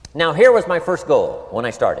Now, here was my first goal when I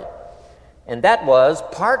started, and that was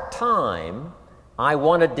part-time. I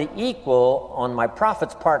wanted to equal on my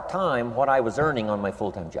profits part-time what I was earning on my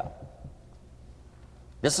full-time job.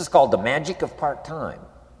 This is called the magic of part-time.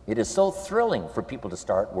 It is so thrilling for people to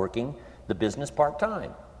start working the business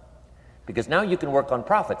part-time, because now you can work on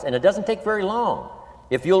profits, and it doesn't take very long.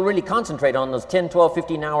 If you'll really concentrate on those 10, 12,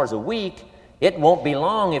 15 hours a week, it won't be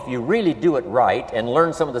long if you really do it right and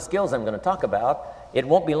learn some of the skills I'm going to talk about. It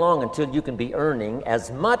won't be long until you can be earning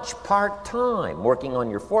as much part-time working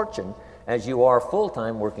on your fortune as you are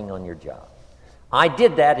full-time working on your job. I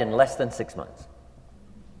did that in less than 6 months.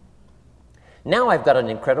 Now I've got an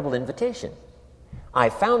incredible invitation. I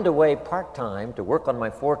found a way part-time to work on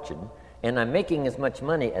my fortune, and I'm making as much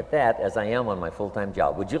money at that as I am on my full-time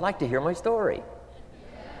job. Would you like to hear my story?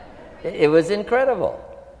 It was incredible.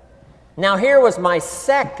 Now here was my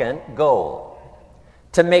second goal,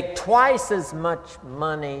 to make twice as much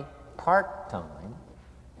money part-time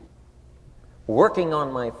working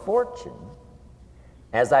on my fortune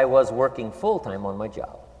as I was working full-time on my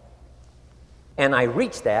job. And I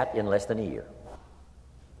reached that in less than a year.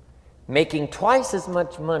 Making twice as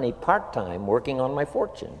much money part-time working on my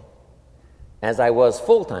fortune as I was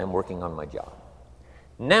full-time working on my job.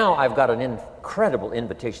 Now I've got an incredible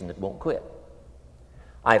invitation that won't quit.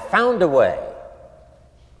 I found a way,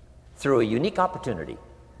 through a unique opportunity,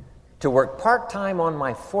 to work part-time on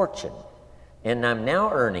my fortune, and I'm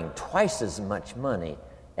now earning twice as much money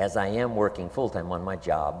as I am working full-time on my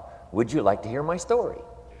job. Would you like to hear my story?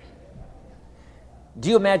 Do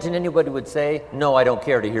you imagine anybody would say, "No, I don't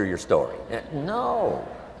care to hear your story"? No.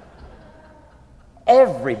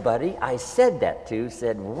 Everybody I said that to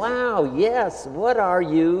said, "Wow, yes, what are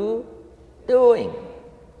you doing?"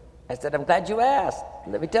 I said, "I'm glad you asked.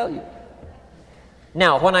 Let me tell you."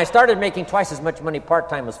 Now, when I started making twice as much money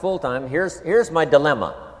part-time as full-time, here's my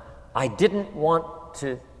dilemma. I didn't want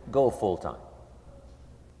to go full-time.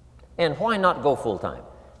 And why not go full-time?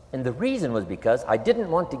 And the reason was because I didn't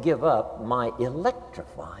want to give up my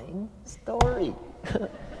electrifying story.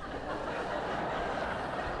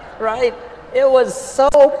 Right? It was so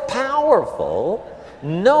powerful,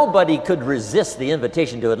 nobody could resist the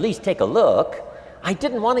invitation to at least take a look. I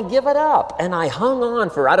didn't want to give it up, and I hung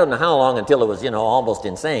on for I don't know how long until it was, almost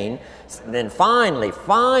insane. And then finally,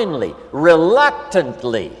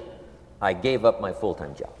 reluctantly, I gave up my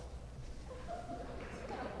full-time job.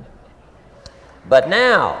 But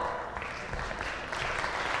now,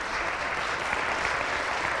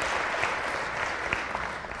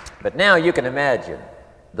 you can imagine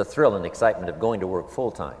the thrill and excitement of going to work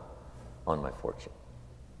full-time on my fortune.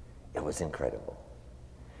 It was incredible.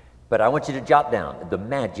 But I want you to jot down the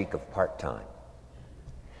magic of part-time.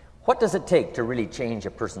 What does it take to really change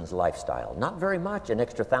a person's lifestyle? Not very much. An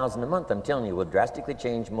extra $1,000 a month, I'm telling you, will drastically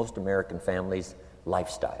change most American families'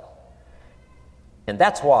 lifestyle. And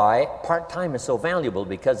that's why part-time is so valuable,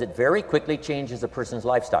 because it very quickly changes a person's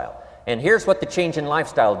lifestyle. And here's what the change in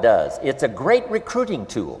lifestyle does. It's a great recruiting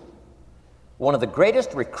tool. One of the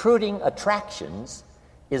greatest recruiting attractions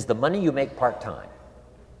is the money you make part-time.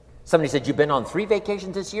 Somebody said, "You've been on 3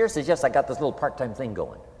 vacations this year?" Says, "Yes, I got this little part-time thing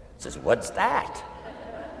going." Says, "What's that?"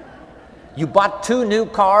 "You bought 2 new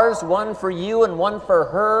cars, one for you and one for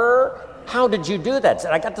her. How did you do that?"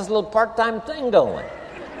 Said, "I got this little part-time thing going."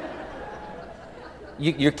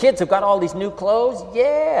 Your kids have got all these new clothes?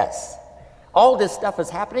 Yes. All this stuff is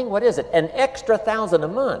happening. What is it? An extra $1,000 a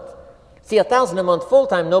month. See, $1,000 a month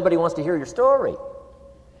full-time, nobody wants to hear your story.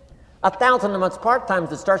 $1,000 a month part-time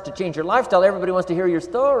that starts to change your lifestyle, everybody wants to hear your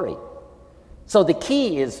story. So the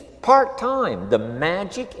key is part-time. The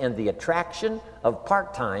magic and the attraction of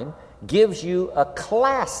part-time gives you a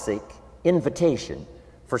classic invitation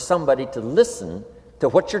for somebody to listen to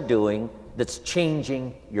what you're doing that's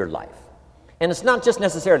changing your life. And it's not just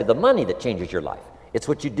necessarily the money that changes your life. It's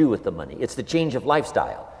what you do with the money. It's the change of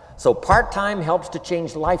lifestyle. So part-time helps to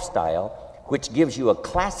change lifestyle, which gives you a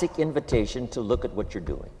classic invitation to look at what you're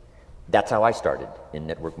doing. That's how I started in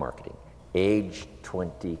network marketing, age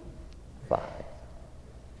 25.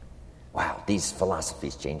 Wow, these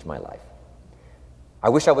philosophies changed my life. I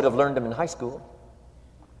wish I would have learned them in high school.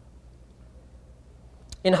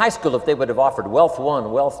 In high school, if they would have offered Wealth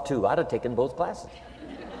 1, Wealth 2, I'd have taken both classes.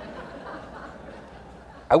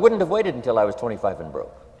 I wouldn't have waited until I was 25 and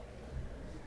broke.